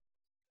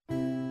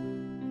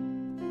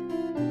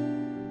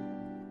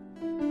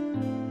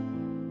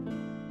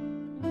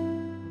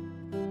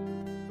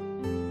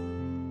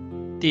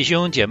弟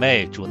兄姐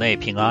妹，主内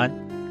平安。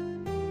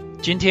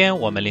今天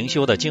我们灵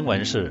修的经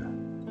文是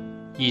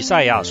以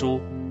赛亚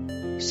书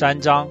3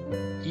章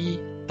1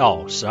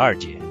到12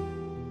节。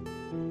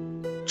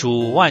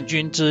主万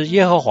军之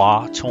耶和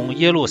华从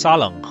耶路撒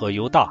冷和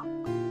犹大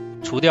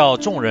除掉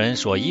众人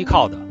所依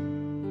靠的、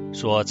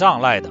所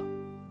仗赖的，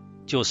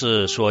就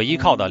是所依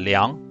靠的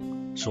粮、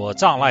所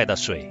仗赖的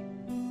水，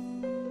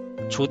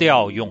除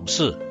掉勇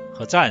士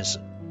和战士、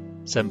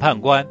审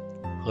判官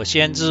和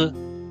先知、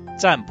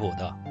占卜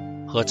的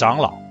和长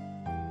老、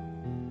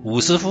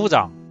武士夫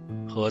长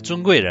和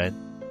尊贵人、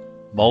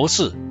谋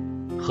士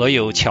和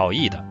有巧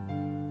艺的，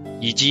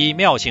以及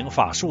妙行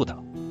法术的。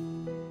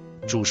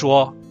主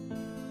说，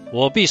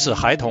我必使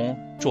孩童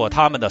做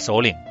他们的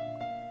首领，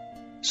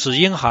使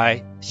婴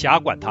孩辖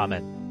管他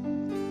们。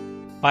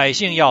百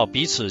姓要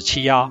彼此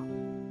欺压，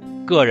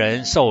个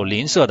人受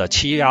邻舍的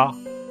欺压，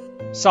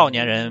少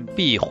年人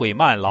必毁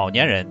慢老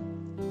年人，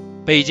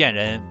卑贱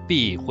人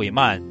必毁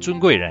慢尊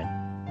贵人。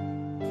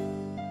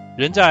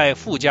人在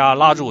富家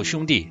拉住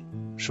兄弟，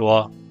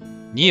说，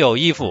你有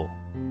衣服，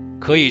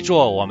可以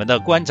做我们的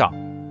官长，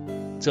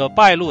这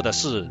败露的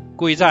事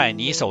归在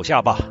你手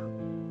下吧。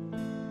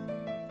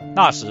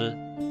那时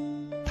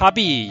他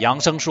必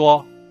扬声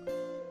说，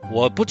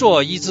我不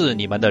做医治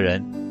你们的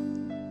人，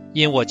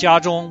因我家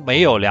中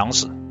没有粮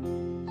食，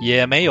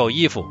也没有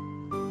衣服，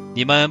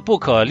你们不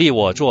可立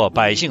我做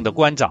百姓的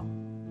官长。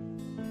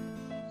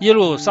耶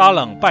路撒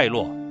冷败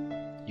落，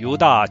犹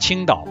大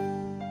倾倒，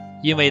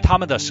因为他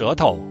们的舌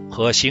头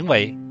和行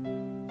为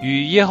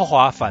与耶和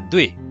华反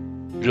对，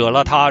惹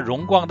了他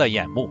荣光的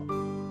眼目。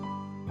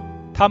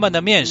他们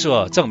的面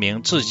色证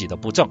明自己的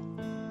不正，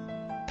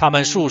他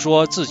们述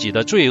说自己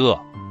的罪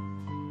恶，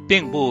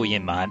并不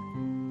隐瞒，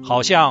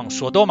好像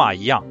所多玛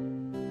一样。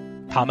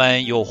他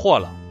们有祸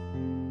了，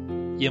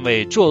因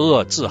为作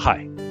恶自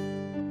害。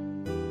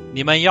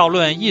你们要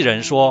论一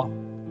人说，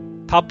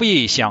他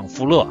必享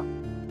福乐，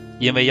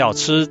因为要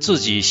吃自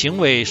己行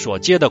为所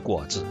结的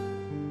果子。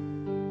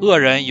恶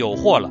人有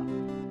祸了，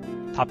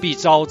他必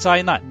遭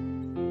灾难，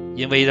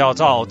因为要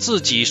照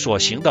自己所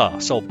行的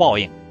受报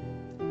应。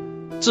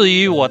至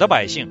于我的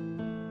百姓，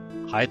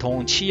孩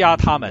童欺压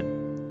他们，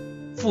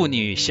妇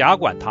女辖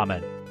管他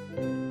们。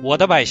我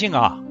的百姓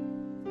啊，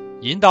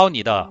引导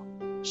你的，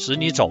使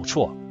你走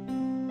错，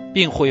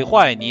并毁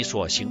坏你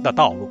所行的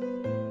道路。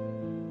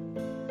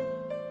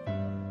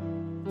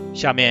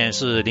下面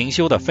是灵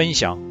修的分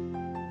享，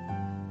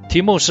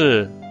题目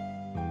是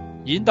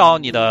引导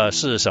你的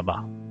是什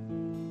么？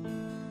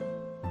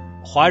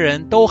华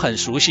人都很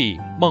熟悉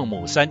孟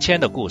母3000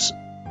的故事。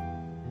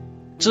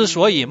之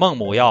所以孟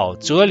母要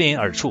择邻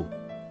而处，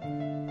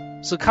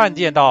是看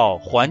见到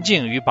环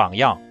境与榜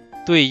样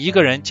对一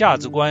个人价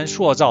值观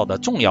塑造的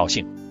重要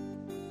性。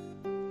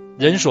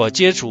人所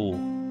接触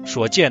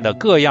所见的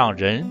各样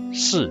人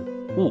事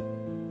物，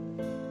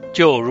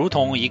就如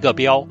同一个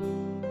标，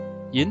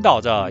引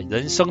导着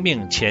人生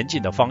命前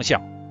进的方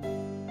向。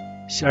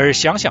而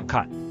想想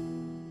看，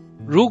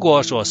如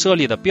果所设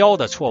立的标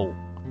的错误，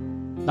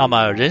那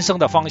么人生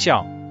的方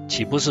向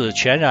岂不是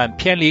全然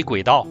偏离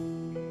轨道？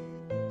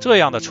这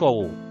样的错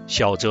误，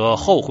小则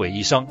后悔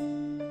一生，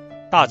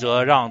大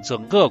则让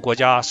整个国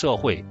家社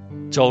会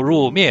走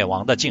入灭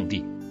亡的境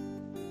地。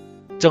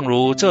正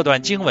如这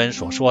段经文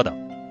所说的，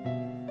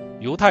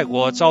犹太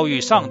国遭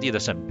遇上帝的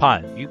审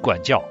判与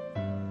管教，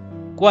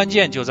关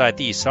键就在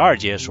第12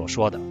节所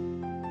说的，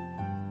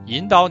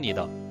引导你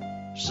的，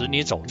使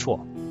你走错。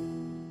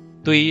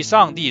对于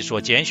上帝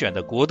所拣选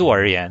的国度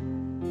而言，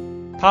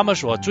他们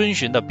所遵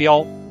循的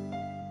标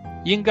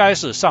应该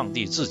是上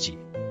帝自己。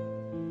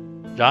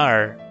然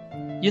而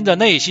因着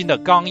内心的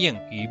刚硬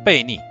与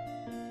悖逆，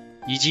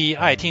以及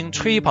爱听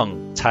吹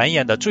捧谗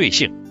言的罪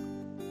性，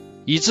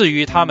以至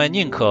于他们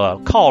宁可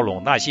靠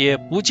拢那些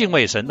不敬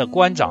畏神的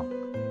官长、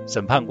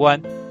审判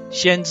官、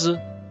先知。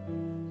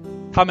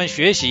他们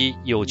学习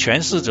有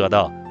权势者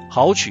的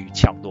豪取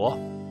抢夺，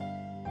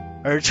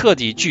而彻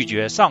底拒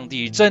绝上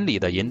帝真理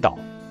的引导。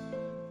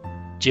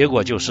结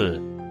果就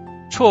是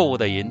错误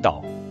的引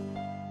导，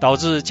导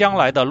致将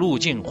来的路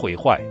径毁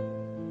坏，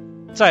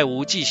再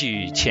无继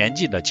续前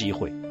进的机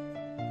会。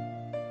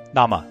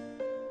那么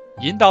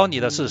引导你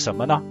的是什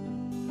么呢？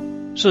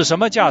是什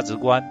么价值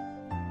观？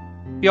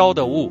标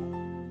的物，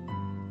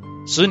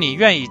使你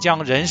愿意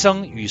将人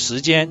生与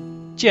时间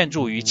建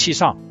筑于其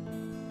上，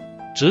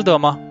值得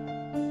吗？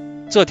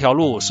这条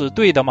路是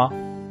对的吗？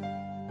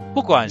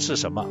不管是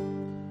什么，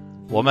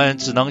我们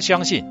只能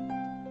相信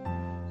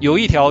有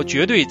一条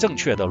绝对正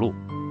确的路，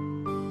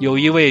有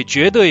一位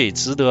绝对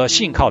值得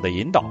信靠的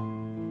引导，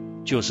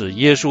就是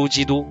耶稣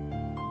基督。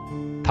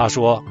他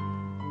说，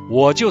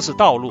我就是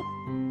道路、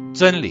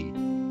真理、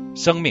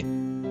生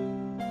命。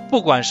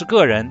不管是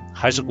个人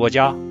还是国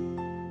家，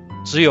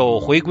只有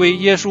回归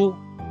耶稣，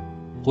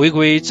回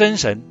归真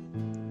神，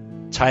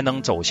才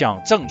能走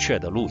向正确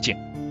的路径。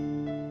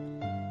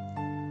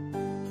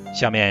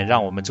下面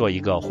让我们做一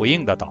个回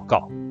应的祷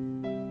告。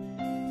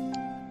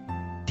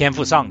天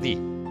父上帝，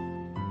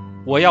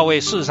我要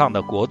为世上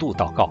的国度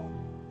祷告，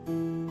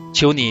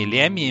求你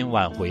怜悯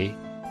挽回，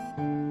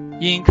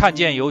因看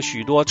见有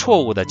许多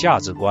错误的价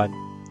值观、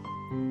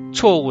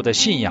错误的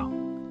信仰，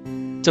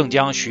正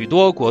将许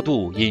多国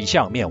度引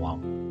向灭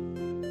亡。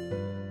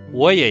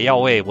我也要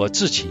为我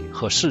自己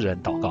和世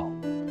人祷告，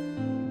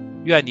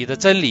愿你的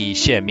真理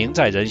显明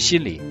在人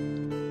心里，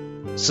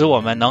使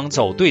我们能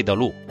走对的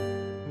路。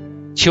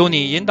求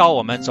你引导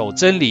我们走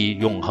真理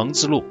永恒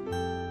之路。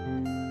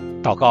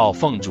祷告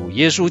奉主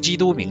耶稣基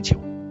督名求，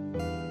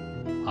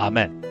阿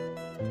们。